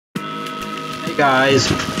guys,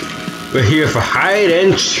 we're here for hide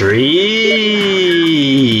and shriek.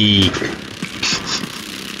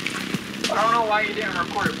 I don't know why you didn't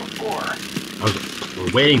record it before.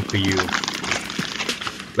 We're waiting for you.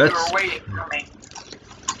 You were waiting for me.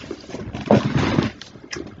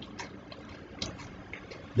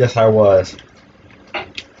 Yes, I was.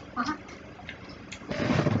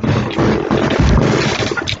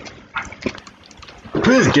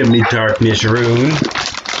 Please give me darkness rune.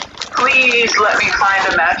 Please let me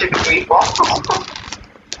find a magic 8 ball.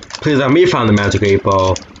 Please let me find the magic 8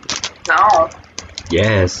 ball. No.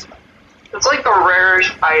 Yes. It's like the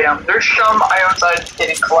rarest item. There's some items I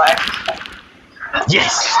didn't collect.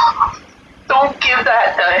 Yes! Don't give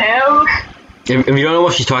that to him. If you don't know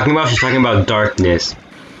what she's talking about darkness.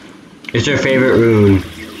 It's her favorite rune.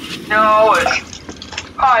 No, it's...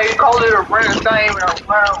 you called it a rune. It's not even a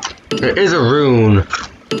rune. It is a rune.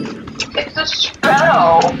 It's a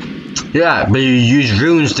spell. Yeah, but you use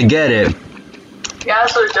runes to get it. Yeah,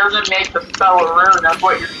 so it doesn't make the spell a rune. That's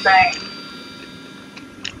what you're saying.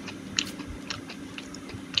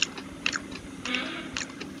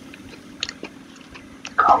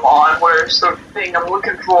 Come on, where's the thing I'm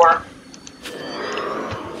looking for?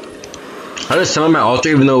 I just summoned my altar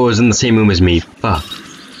even though it was in the same room as me. Fuck.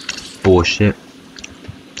 Bullshit.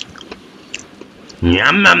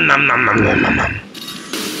 Yum, nom, nom, nom, nom, nom, nom, nom.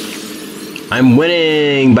 I'm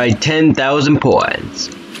winning by 10,000 points.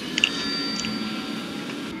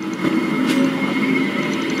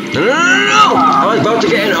 No! I was about to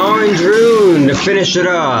get an orange rune to finish it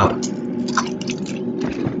up.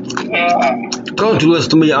 Don't do this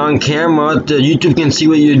to me on camera. The YouTube can see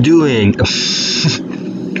what you're doing.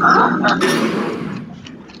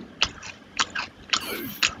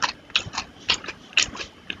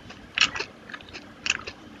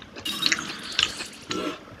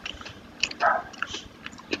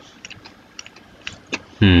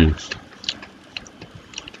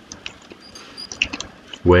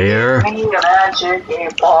 Where? I need a magic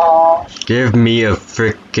 8 ball. Give me a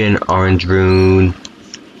frickin' orange rune.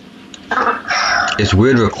 It's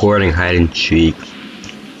weird recording hide and seek.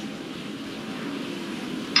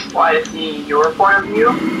 Why to see your point of view?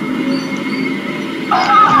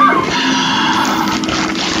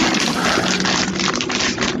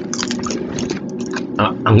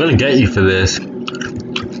 I'm gonna get you for this.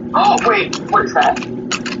 Oh wait, what is that?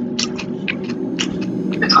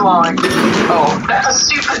 It's glowing. Oh, that's a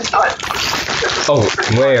stupid button. Oh,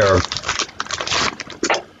 where?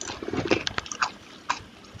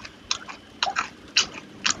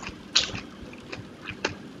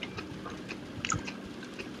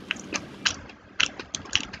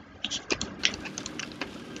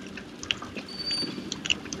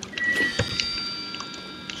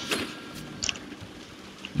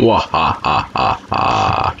 Wahahaha.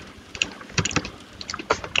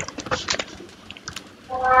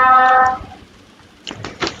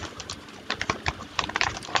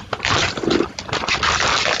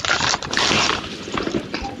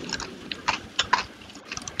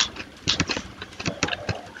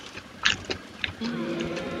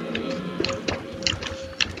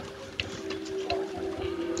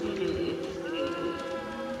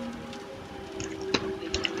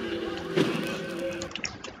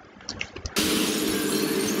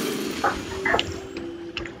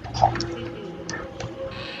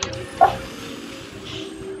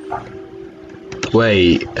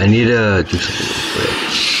 Wait, I need to do something real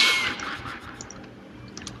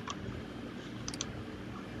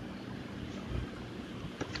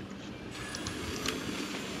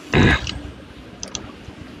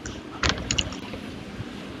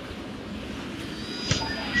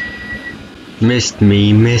quick. Missed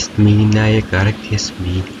me, now you gotta kiss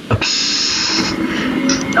me.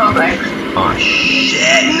 No thanks. Oh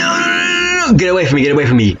shit, no. Get away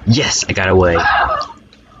from me. Yes, I got away.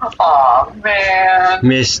 Aw, man.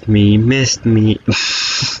 Missed me.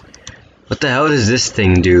 What the hell does this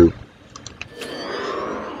thing do?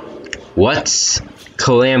 What's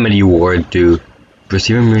Calamity Ward do?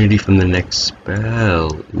 Receive immunity from the next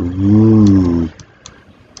spell. Ooh.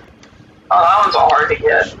 Oh, that one's hard to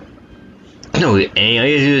get. No, it ain't. All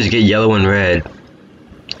you do is get yellow and red.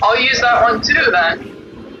 I'll use that one too then.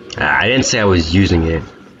 I didn't say I was using it.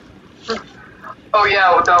 Oh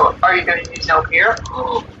yeah, well, no, are you gonna use no fear?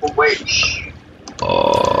 Oh, wait.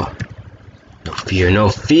 Oh. No fear. No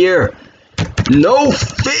fear!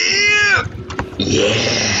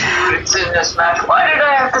 Yeah! It's in this match. Why did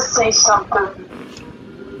I have to say something?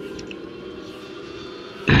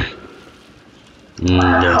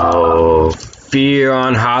 No. Fear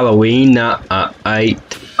on Halloween, I'm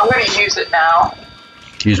gonna use it now.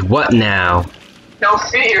 Use what now? No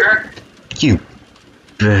fear. You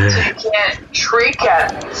So you can't shriek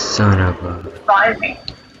at me. Son of a. Find me.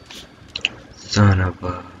 Son of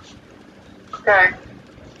a. Okay.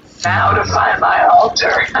 Now to find my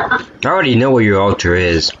altar. I already know where your altar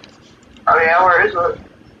is. Oh yeah, where is it?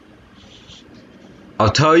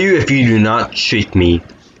 I'll tell you if you do not shriek me.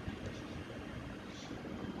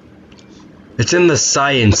 It's in the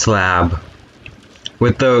science lab.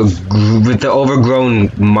 With the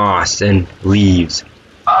overgrown moss and leaves.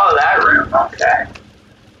 Oh, that room, okay.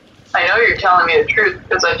 I know you're telling me the truth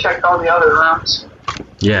because I checked all the other rooms.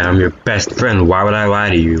 Yeah, I'm your best friend. Why would I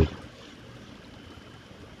lie to you?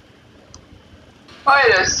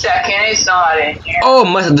 Wait a second, it's not in here. Oh, it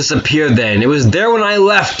must have disappeared then. It was there when I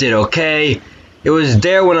left it, okay? It was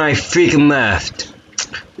there when I freaking left.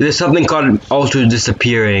 There's something called altar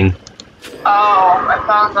disappearing. Oh, I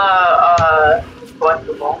found the,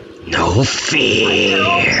 collectible. No fear.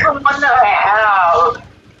 The one that I have.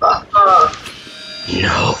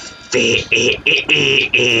 No fear.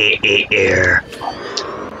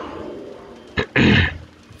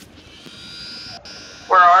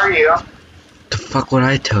 Where are you? The fuck would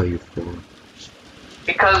I tell you for?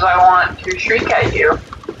 Because I want to shriek at you.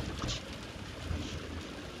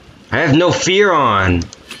 I have no fear on.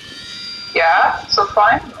 Yeah? So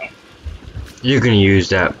find me. You're gonna use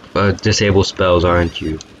that disable spells, aren't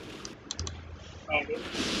you? Maybe.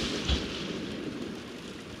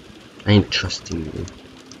 I ain't trusting you.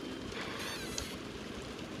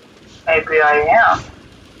 Maybe I am.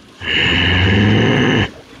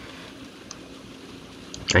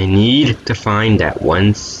 I need to find that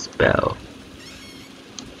one spell.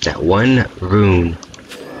 That one rune.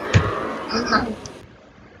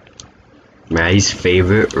 Maddie's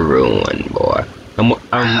favorite rune, boy.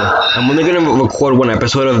 I'm only gonna record one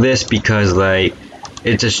episode of this because like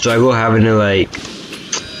it's a struggle having to like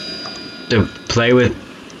to play with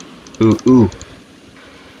ooh.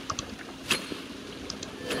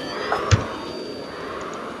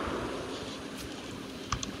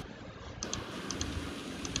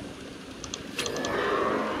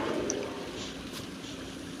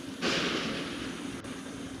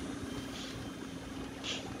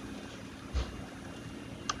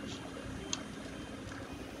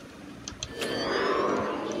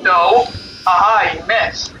 No. Aha, you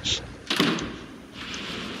missed.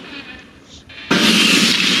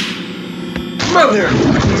 Mother!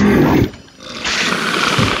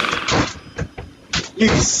 You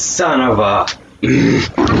son of a...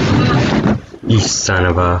 You son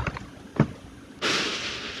of a...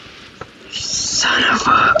 Son of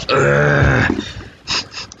a...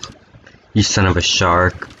 You son of a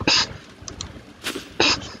shark.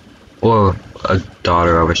 Or a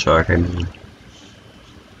daughter of a shark, I mean.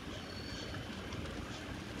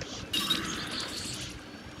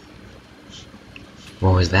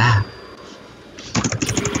 What was that?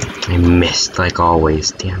 I missed, like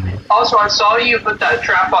always, damn it. Also, I saw you put that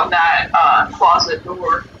trap on that closet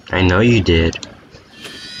door. I know you did.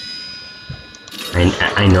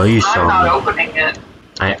 I know you saw me. I'm not opening it.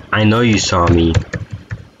 I know you saw me.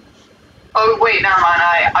 Oh wait, never mind.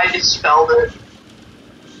 I just spelled it.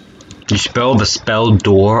 You spelled the spell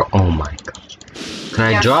door? Oh my god. Can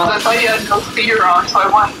I drop? I thought you had no fear on, so I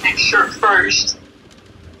wanted to make sure first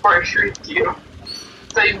before I shrieked you.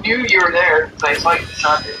 I knew you were there because I saw you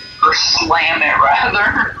shut it or slam it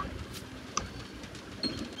rather.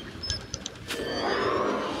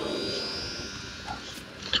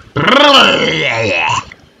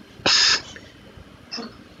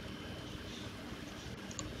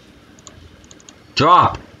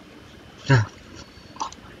 Drop.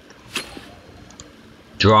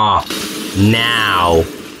 Drop. Now.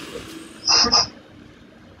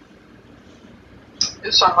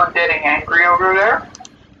 Is someone getting angry over there?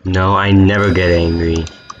 No, I never get angry.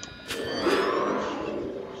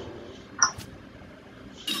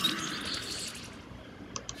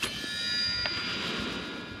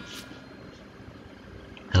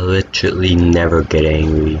 I literally never get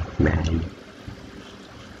angry, Maddie.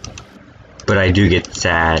 But I do get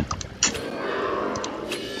sad.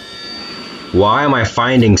 Why am I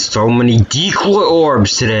finding so many decoy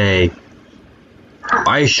orbs today?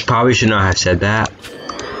 I probably should not have said that.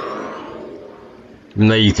 Even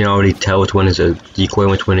though you can already tell which one is a decoy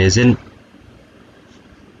and which one isn't.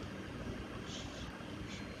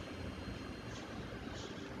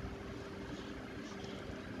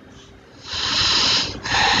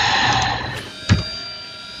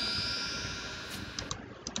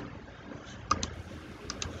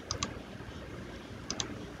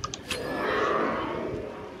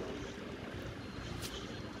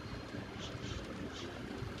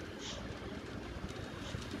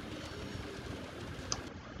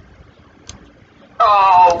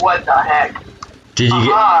 Oh, what the heck? Did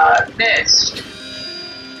you Missed.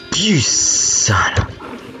 You son of...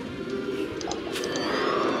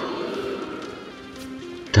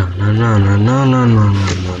 No, no, no, no, no, no, no,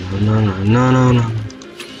 no, no, no, no.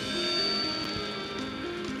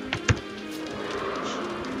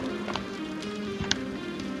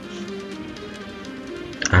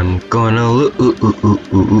 I'm gonna lose.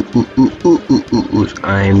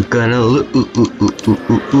 I'm gonna lose.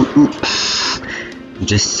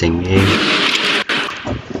 Just singing.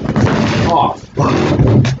 Oh, fuck.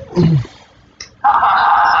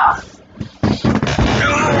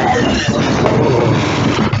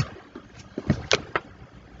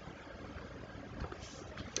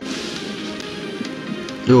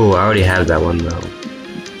 Ooh, I already have that one though.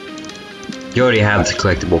 You already have the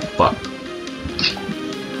collectible. Fuck.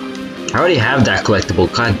 I already have that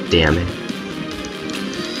collectible. God damn it.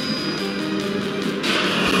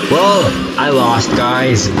 Well, I lost,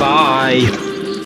 guys. Bye.